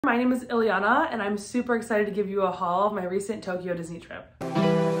My name is Ileana and I'm super excited to give you a haul of my recent Tokyo Disney trip.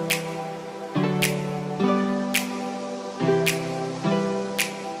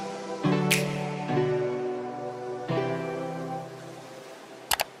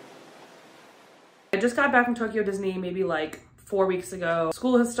 I just got back from Tokyo Disney maybe like 4 weeks ago.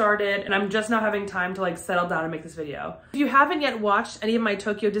 School has started and I'm just now having time to like settle down and make this video. If you haven't yet watched any of my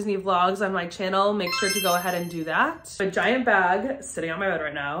Tokyo Disney vlogs on my channel, make sure to go ahead and do that. A giant bag sitting on my bed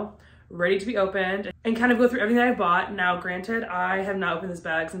right now, ready to be opened, and kind of go through everything that I bought. Now, granted, I have not opened this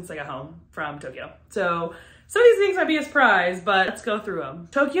bag since I got home from Tokyo. So some of these things might be a surprise, but let's go through them.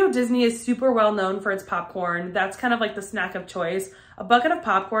 Tokyo Disney is super well known for its popcorn. That's kind of like the snack of choice. A bucket of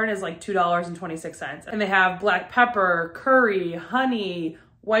popcorn is like $2.26. And they have black pepper, curry, honey,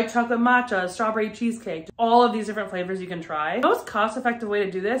 white chocolate matcha, strawberry cheesecake, all of these different flavors you can try. The most cost-effective way to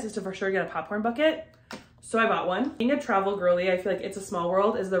do this is to for sure get a popcorn bucket. So I bought one. Being a travel girly, I feel like It's a Small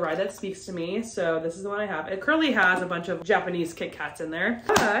World is the ride that speaks to me. So this is the one I have. It currently has a bunch of Japanese Kit Kats in there,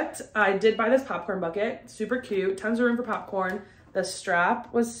 but I did buy this popcorn bucket. Super cute, tons of room for popcorn. The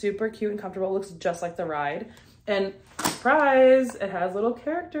strap was super cute and comfortable. It looks just like the ride. And surprise, it has little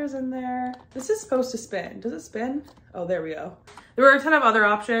characters in there. This is supposed to spin. Does it spin? Oh, there we go. There were a ton of other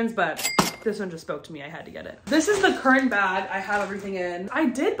options, but this one just spoke to me. I had to get it. This is the current bag I have everything in. I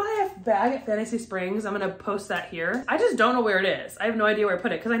did buy a bag at Fantasy Springs. I'm gonna post that here. I just don't know where it is. I have no idea where I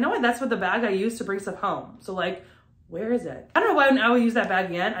put it because I know that's what the bag I used to bring stuff home. So like, where is it? I don't know why I would use that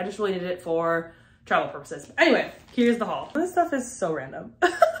bag again. I just really needed it for travel purposes. But anyway, here's the haul. This stuff is so random.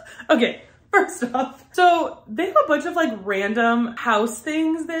 Okay. First off, so they have a bunch of like random house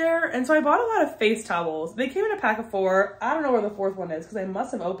things there. And so I bought a lot of face towels. They came in a pack of 4. I don't know where the 4th one is because I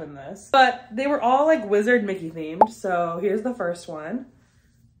must have opened this, but they were all like Wizard Mickey themed. So here's the first one.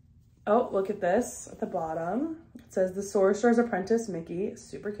 Oh, look at this at the bottom. It says the Sorcerer's Apprentice Mickey.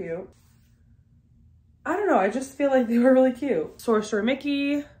 Super cute. I don't know. I just feel like they were really cute. Sorcerer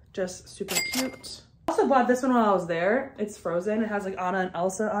Mickey, just super cute. I also bought this one while I was there. It's Frozen. It has like Anna and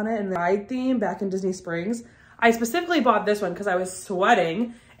Elsa on it and the ride theme back in Disney Springs. I specifically bought this one because I was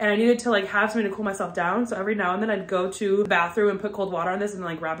sweating and I needed to like have something to cool myself down. So every now and then I'd go to the bathroom and put cold water on this and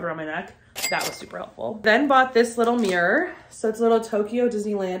like wrap it around my neck. That was super helpful. Then bought this little mirror. So it's a little Tokyo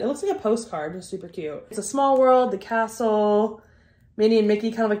Disneyland. It looks like a postcard. It's super cute. It's a small world, the castle, Minnie and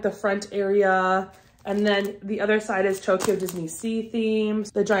Mickey, kind of like the front area. And then the other side is Tokyo Disney Sea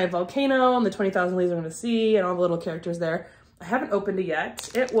themes, the giant volcano and the 20,000 Leagues Under the Sea and all the little characters there. I haven't opened it yet.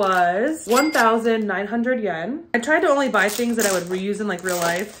 It was 1,900 yen. I tried to only buy things that I would reuse in like real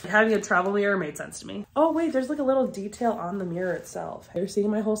life. Having a travel mirror made sense to me. Oh wait, there's like a little detail on the mirror itself. You're seeing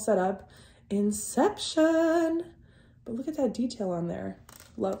my whole setup. Inception. But look at that detail on there.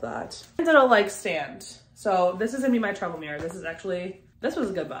 Love that. And it'll like stand. So this is gonna be my travel mirror. This was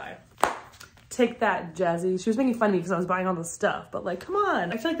a good buy. Take that, Jazzy. She was making fun of me because I was buying all this stuff, but like, come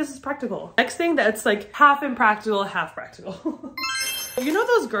on. I feel like this is practical. Next thing that's like half impractical, half practical. You know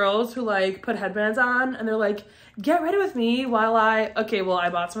those girls who like put headbands on and they're like, get ready with me while okay, well, I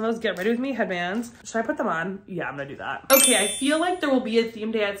bought some of those get ready with me headbands. Should I put them on? Yeah, I'm gonna do that. Okay, I feel like there will be a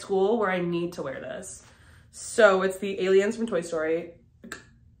theme day at school where I need to wear this. So it's the aliens from Toy Story.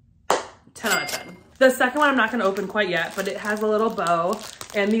 10 out of 10. The second one I'm not gonna open quite yet, but it has a little bow.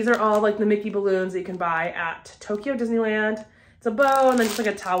 And these are all like the Mickey balloons that you can buy at Tokyo Disneyland. It's a bow and then just like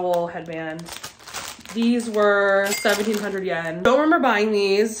a towel headband. These were 1,700 yen. Don't remember buying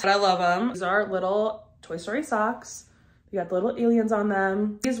these, but I love them. These are little Toy Story socks. You got the little aliens on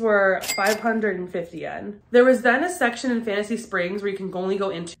them. These were 550 yen. There was then a section in Fantasy Springs where you can only go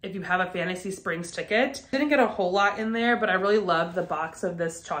into if you have a Fantasy Springs ticket. Didn't get a whole lot in there, but I really loved the box of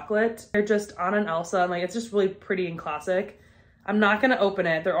this chocolate. They're just Anna and Elsa, and like it's just really pretty and classic. I'm not gonna open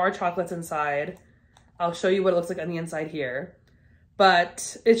it. There are chocolates inside. I'll show you what it looks like on the inside here.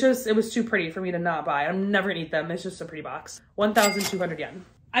 But it was too pretty for me to not buy. I'm never gonna eat them. It's just a pretty box. 1,200 yen.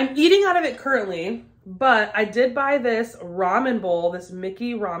 I'm eating out of it currently, but I did buy this ramen bowl, this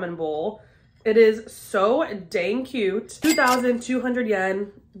Mickey ramen bowl. It is so dang cute. 2,200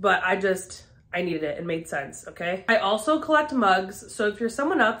 yen, but I needed it. It made sense, okay? I also collect mugs. So if you're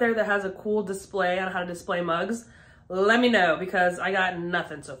someone out there that has a cool display on how to display mugs, let me know because I got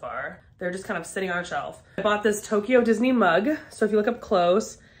nothing so far. They're just kind of sitting on a shelf. I bought this Tokyo Disney mug. So if you look up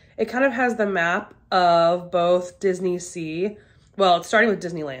close, it kind of has the map of both Disney Sea. Well, it's starting with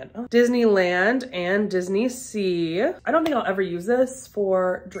Disneyland. Disneyland and Disney Sea. I don't think I'll ever use this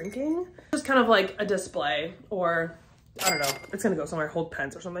for drinking. Just kind of like a display or I don't know, it's gonna go somewhere, hold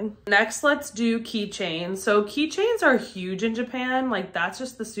pens or something. Next, let's do keychains. So keychains are huge in Japan. Like that's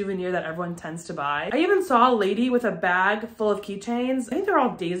just the souvenir that everyone tends to buy. I even saw a lady with a bag full of keychains. I think they're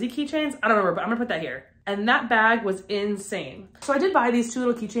all Daisy keychains. I don't remember, but I'm gonna put that here. And that bag was insane. So I did buy these 2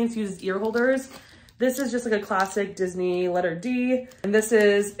 little keychains to use as ear holders. This is just like a classic Disney letter D. And this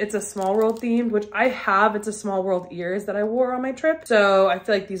is, it's a Small World themed, which I have. It's a Small World ears that I wore on my trip. So I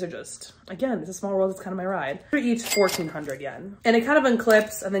feel like these are just, again, it's a Small World, it's kind of my ride. They're each 1,400 yen. And it kind of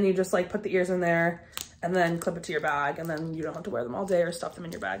unclips and then you just like put the ears in there and then clip it to your bag and then you don't have to wear them all day or stuff them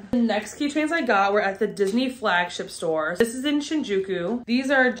in your bag. The next keychains I got were at the Disney flagship store. This is in Shinjuku.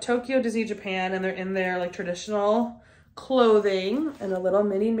 These are Tokyo Disney Japan and they're in their like traditional clothing and a little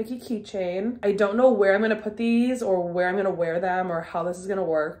mini Mickey keychain. I don't know where I'm gonna put these or where I'm gonna wear them or how this is gonna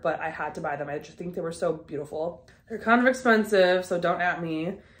work, but I had to buy them. I just think they were so beautiful. They're kind of expensive, so don't at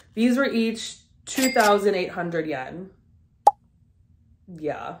me. These were each 2,800 yen.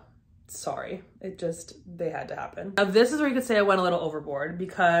 Yeah, sorry. They had to happen. Now this is where you could say I went a little overboard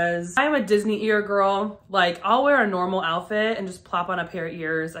because I'm a Disney ear girl. Like I'll wear a normal outfit and just plop on a pair of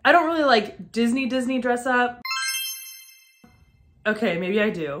ears. I don't really like Disney dress up. Okay, maybe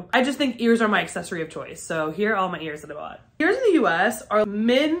I do. I just think ears are my accessory of choice. So here are all my ears that I bought. Ears in the US are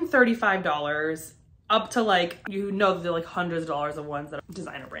min $35 up to like, you know, they're like hundreds of dollars of ones that are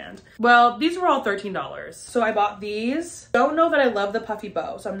designer brand. Well, these were all $13. So I bought these. Don't know that I love the puffy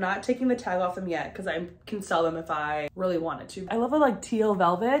bow. So I'm not taking the tag off them yet because I can sell them if I really wanted to. I love a like teal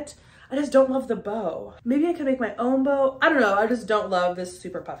velvet. I just don't love the bow. Maybe I can make my own bow. I don't know. I just don't love this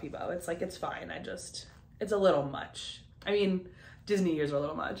super puffy bow. It's like, it's fine. It's a little much. I mean, Disney ears are a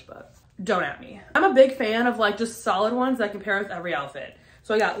little much, but don't at me. I'm a big fan of like just solid ones that I can pair with every outfit.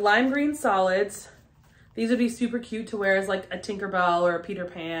 So I got lime green solids. These would be super cute to wear as like a Tinkerbell or a Peter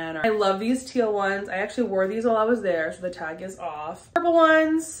Pan. I love these teal ones. I actually wore these while I was there, so the tag is off. Purple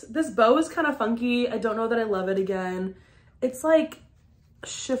ones. This bow is kind of funky. I don't know that I love it again. It's like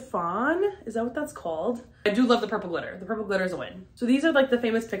chiffon, is that what that's called? I do love the purple glitter. The purple glitter is a win. So these are like the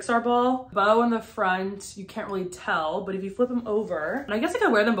famous Pixar ball. Bow on the front, you can't really tell, but if you flip them over, and I guess I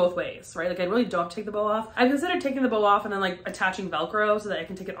can wear them both ways, right? Like I really don't take the bow off. I considered taking the bow off and then like attaching Velcro so that I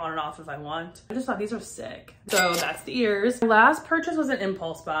can take it on and off if I want. I just thought these were sick. So that's the ears. My last purchase was an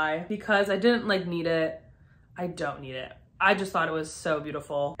impulse buy because I didn't like need it. I don't need it. I just thought it was so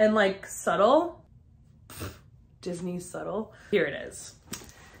beautiful and like subtle. Disney subtle. Here it is.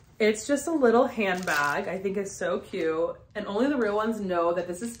 It's just a little handbag. I think it's so cute. And only the real ones know that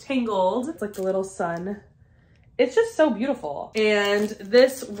this is tangled. It's like the little sun. It's just so beautiful. And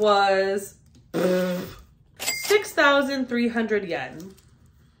this was 6,300 yen.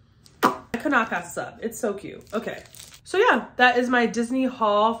 I could not pass this up. It's so cute. Okay. So yeah, that is my Disney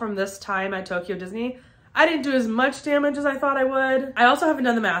haul from this time at Tokyo Disney. I didn't do as much damage as I thought I would. I also haven't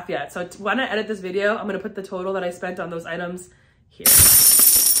done the math yet. So when I edit this video, I'm gonna put the total that I spent on those items here.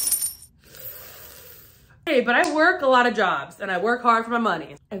 Hey, but I work a lot of jobs and I work hard for my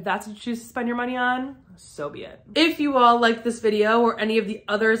money. If that's what you choose to spend your money on, so be it. If you all like this video or any of the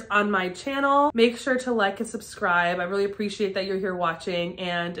others on my channel, make sure to like and subscribe. I really appreciate that you're here watching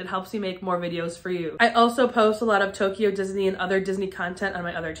and it helps me make more videos for you. I also post a lot of Tokyo Disney and other Disney content on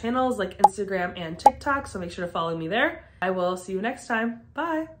my other channels like Instagram and TikTok, so make sure to follow me there. I will see you next time.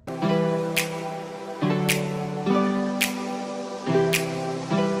 Bye.